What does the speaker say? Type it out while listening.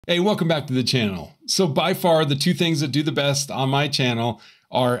Hey, welcome back to the channel. So by far, the two things that do the best on my channel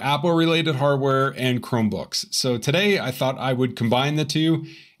are Apple related hardware and Chromebooks. So today I thought I would combine the two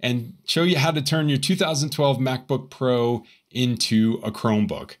and show you how to turn your 2012 MacBook Pro into a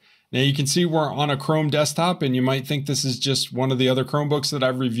Chromebook. Now you can see we're on a Chrome desktop and you might think this is just one of the other Chromebooks that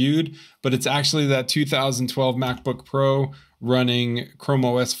I've reviewed, but it's actually that 2012 MacBook Pro running Chrome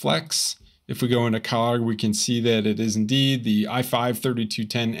OS Flex. If we go into cog, we can see that it is indeed the i5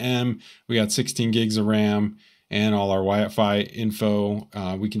 3210M. We got 16 gigs of RAM and all our Wi-Fi info.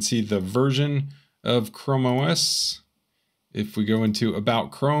 We can see the version of Chrome OS. If we go into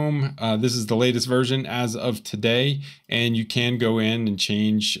About Chrome, this is the latest version as of today, and you can go in and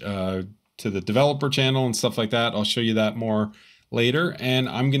change to the developer channel and stuff like that. I'll show you that more later, and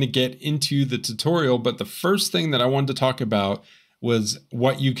I'm going to get into the tutorial, but the first thing that I wanted to talk about was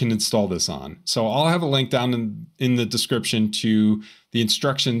what you can install this on. So I'll have a link down in the description to the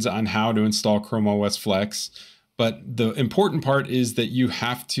instructions on how to install Chrome OS Flex. But the important part is that you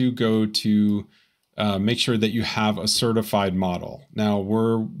have to go to make sure that you have a certified model. Now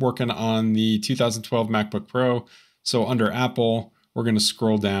we're working on the 2012 MacBook Pro. So under Apple, we're going to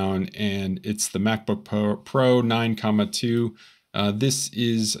scroll down and it's the MacBook Pro 9,2. This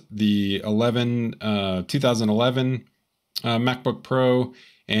is the 2011 MacBook Pro,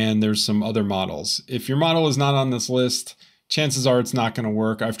 and there's some other models. If your model is not on this list, chances are it's not going to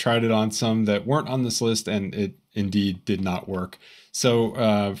work. I've tried it on some that weren't on this list and it indeed did not work.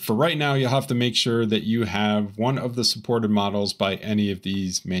 So for right now, you'll have to make sure that you have one of the supported models by any of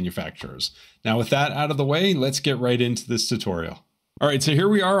these manufacturers. Now with that out of the way, let's get right into this tutorial. All right, so here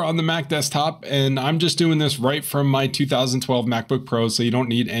we are on the Mac desktop, and I'm just doing this right from my 2012 MacBook Pro, so you don't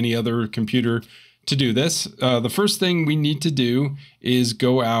need any other computer to do this. The first thing we need to do is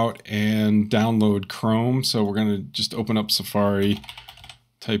go out and download Chrome. So we're going to just open up Safari,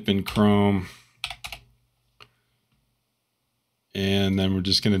 type in Chrome, and then we're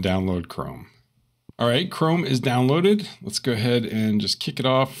just going to download Chrome. All right, Chrome is downloaded. Let's go ahead and just kick it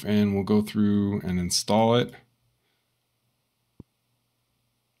off and we'll go through and install it.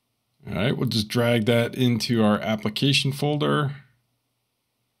 All right, we'll just drag that into our application folder.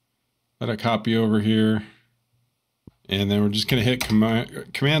 Let it copy over here. And then we're just going to hit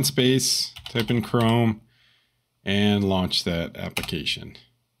command space, type in Chrome, and launch that application.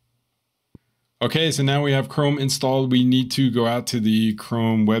 Okay, so now we have Chrome installed. We need to go out to the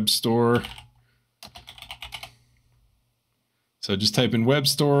Chrome Web Store. So just type in Web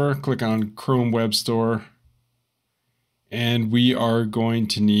Store, click on Chrome Web Store. And we are going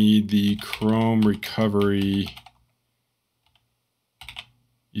to need the Chrome Recovery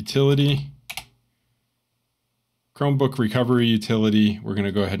utility, Chromebook Recovery utility. We're going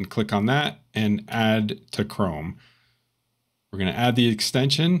to go ahead and click on that and add to Chrome. We're going to add the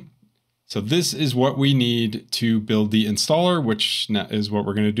extension. So this is what we need to build the installer, which is what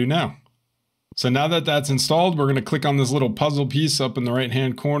we're going to do now. So now that that's installed, we're going to click on this little puzzle piece up in the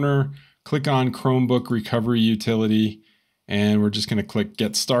right-hand corner, click on Chromebook Recovery utility, and we're just going to click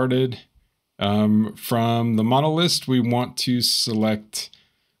Get Started. From the model list, we want to select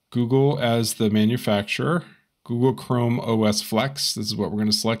Google as the manufacturer, Google Chrome OS Flex. This is what we're going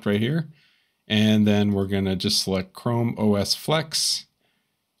to select right here. And then we're going to just select Chrome OS Flex,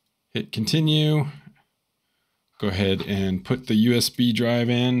 hit continue, go ahead and put the USB drive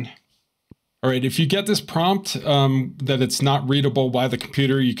in. All right, if you get this prompt that it's not readable by the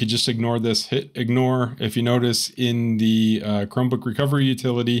computer, you could just ignore this, hit ignore. If you notice in the Chromebook Recovery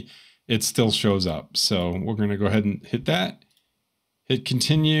utility, it still shows up. So we're going to go ahead and hit that. Hit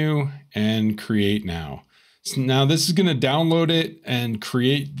continue and create now. So now this is going to download it and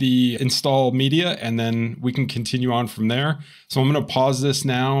create the install media, and then we can continue on from there. So I'm going to pause this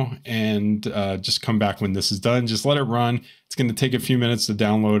now and just come back when this is done. Just let it run. It's going to take a few minutes to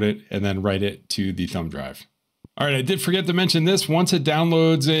download it and then write it to the thumb drive. All right, I did forget to mention this. Once it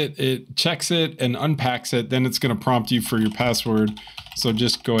downloads it, it checks it and unpacks it. Then it's going to prompt you for your password. So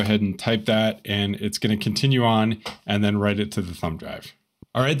just go ahead and type that and it's going to continue on and then write it to the thumb drive.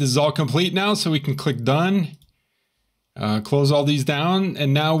 All right, this is all complete now, so we can click done. Close all these down,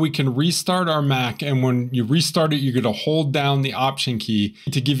 and now we can restart our Mac. And when you restart it, you're going to hold down the Option key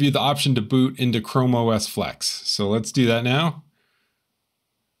to give you the option to boot into Chrome OS Flex. So let's do that now.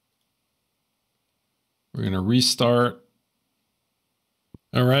 We're going to restart.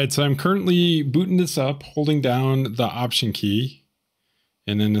 All right, so I'm currently booting this up, holding down the Option key.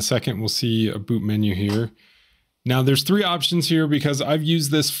 And in a second, we'll see a boot menu here. Now there's three options here because I've used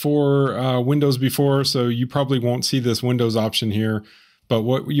this for Windows before, so you probably won't see this Windows option here. But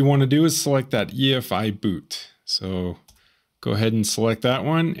what you want to do is select that Efi Boot. So Go ahead and select that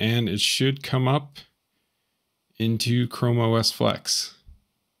one, and it should come up into Chrome OS Flex.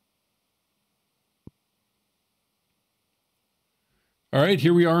 All right,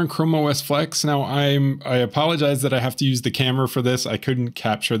 here we are in Chrome OS Flex. Now I apologize that I have to use the camera for this. I couldn't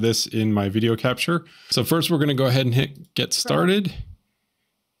capture this in my video capture. So first we're gonna go ahead and hit get started,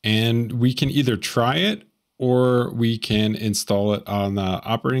 and we can either try it or we can install it on the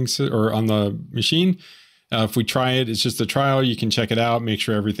operating system or on the machine. If we try it, it's just a trial. You can check it out, make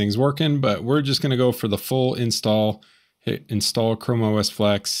sure everything's working, but we're just gonna go for the full install. Hit install Chrome OS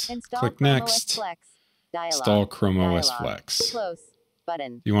Flex, click Chrome next, OS Flex. Dialog. install Chrome OS Dialog. Flex. Close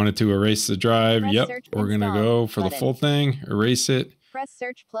button. You wanted to erase the drive. Press Yep, search we're gonna install go for button. the full thing, erase it, Press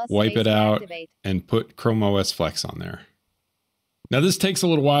search plus wipe space it to out, activate. and put Chrome OS Flex on there. Now this takes a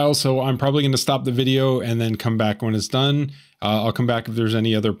little while, so I'm probably going to stop the video and then come back when it's done. I'll come back if there's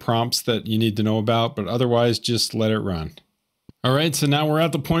any other prompts that you need to know about, but otherwise just let it run. All right, so now we're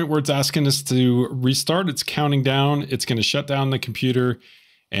at the point where it's asking us to restart. It's counting down. It's going to shut down the computer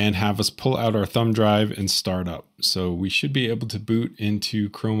and have us pull out our thumb drive and start up. So we should be able to boot into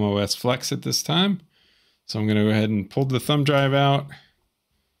Chrome OS Flex at this time. So I'm going to go ahead and pull the thumb drive out,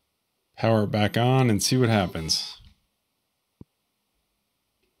 power it back on, and see what happens.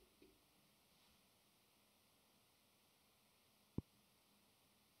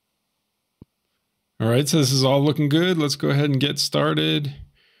 All right, so this is all looking good. Let's go ahead and get started.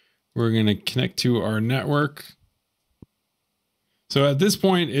 We're going to connect to our network. So at this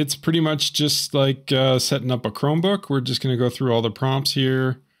point, it's pretty much just like setting up a Chromebook. We're just going to go through all the prompts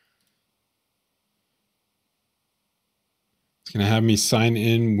here. It's going to have me sign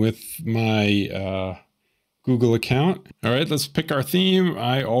in with my Google account. All right, let's pick our theme.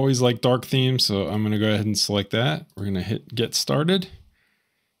 I always like dark themes, so I'm going to go ahead and select that. We're going to hit get started.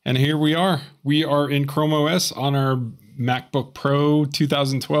 And here we are. We are in Chrome OS on our MacBook Pro,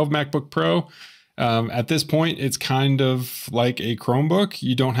 2012 MacBook Pro. At this point, it's kind of like a Chromebook.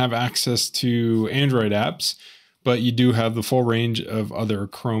 You don't have access to Android apps, but you do have the full range of other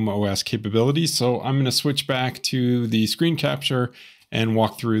Chrome OS capabilities. So I'm going to switch back to the screen capture and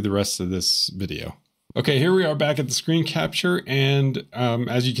walk through the rest of this video. Okay, here we are back at the screen capture. And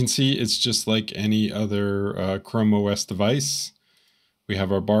as you can see, it's just like any other Chrome OS device. We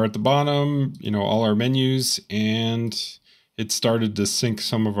have our bar at the bottom, you know, all our menus, and it started to sync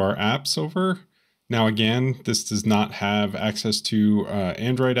some of our apps over. Now, again, this does not have access to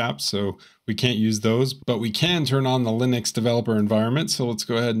Android apps, so we can't use those, but we can turn on the Linux developer environment. So let's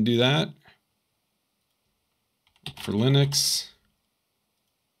go ahead and do that for Linux.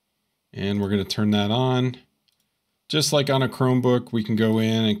 And we're going to turn that on. Just like on a Chromebook, we can go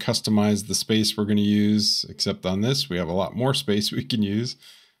in and customize the space we're going to use, except on this, we have a lot more space we can use.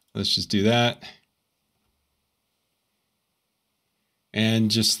 Let's just do that. And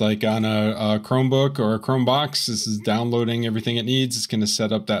just like on a Chromebook or a Chromebox, this is downloading everything it needs. It's going to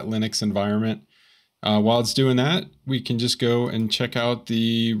set up that Linux environment. While it's doing that, we can just go and check out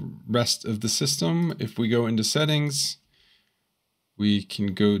the rest of the system. If we go into settings, we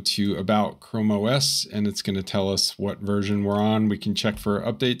can go to About Chrome OS, and it's going to tell us what version we're on. We can check for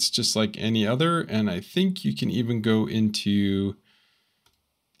updates just like any other. And I think you can even go into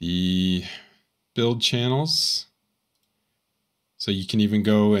the build channels. So you can even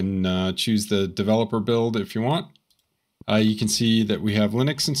go and choose the developer build if you want. You can see that we have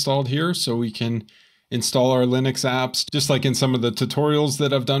Linux installed here, so we can install our Linux apps just like in some of the tutorials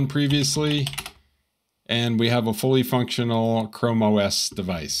that I've done previously. And we have a fully functional Chrome OS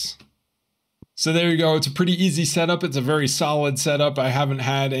device. So there you go. It's a pretty easy setup. It's a very solid setup. I haven't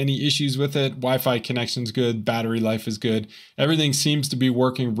had any issues with it. Wi-Fi connection's good. Battery life is good. Everything seems to be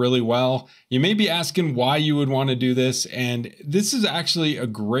working really well. You may be asking why you would want to do this. And this is actually a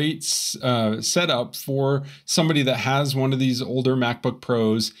great setup for somebody that has one of these older MacBook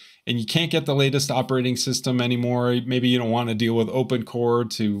Pros and you can't get the latest operating system anymore. Maybe you don't want to deal with OpenCore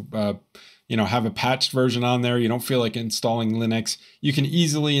to have a patched version on there. You don't feel like installing Linux. You can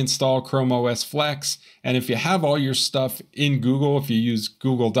easily install Chrome OS Flex. And if you have all your stuff in Google, if you use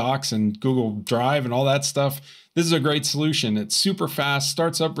Google Docs and Google Drive and all that stuff, this is a great solution. It's super fast,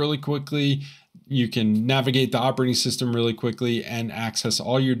 starts up really quickly. You can navigate the operating system really quickly and access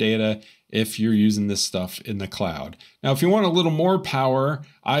all your data if you're using this stuff in the cloud. Now, if you want a little more power,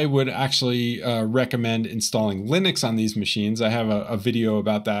 I would actually recommend installing Linux on these machines. I have a video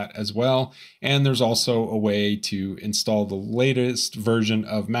about that as well. And there's also a way to install the latest version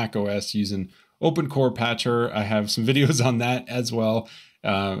of macOS using OpenCore Patcher. I have some videos on that as well.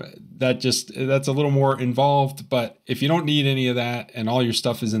 That's a little more involved, but if you don't need any of that and all your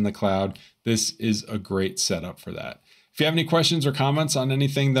stuff is in the cloud, this is a great setup for that. If you have any questions or comments on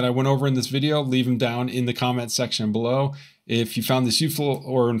anything that I went over in this video, leave them down in the comment section below. If you found this useful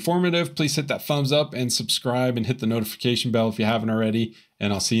or informative, please hit that thumbs up and subscribe and hit the notification bell if you haven't already,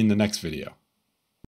 and I'll see you in the next video.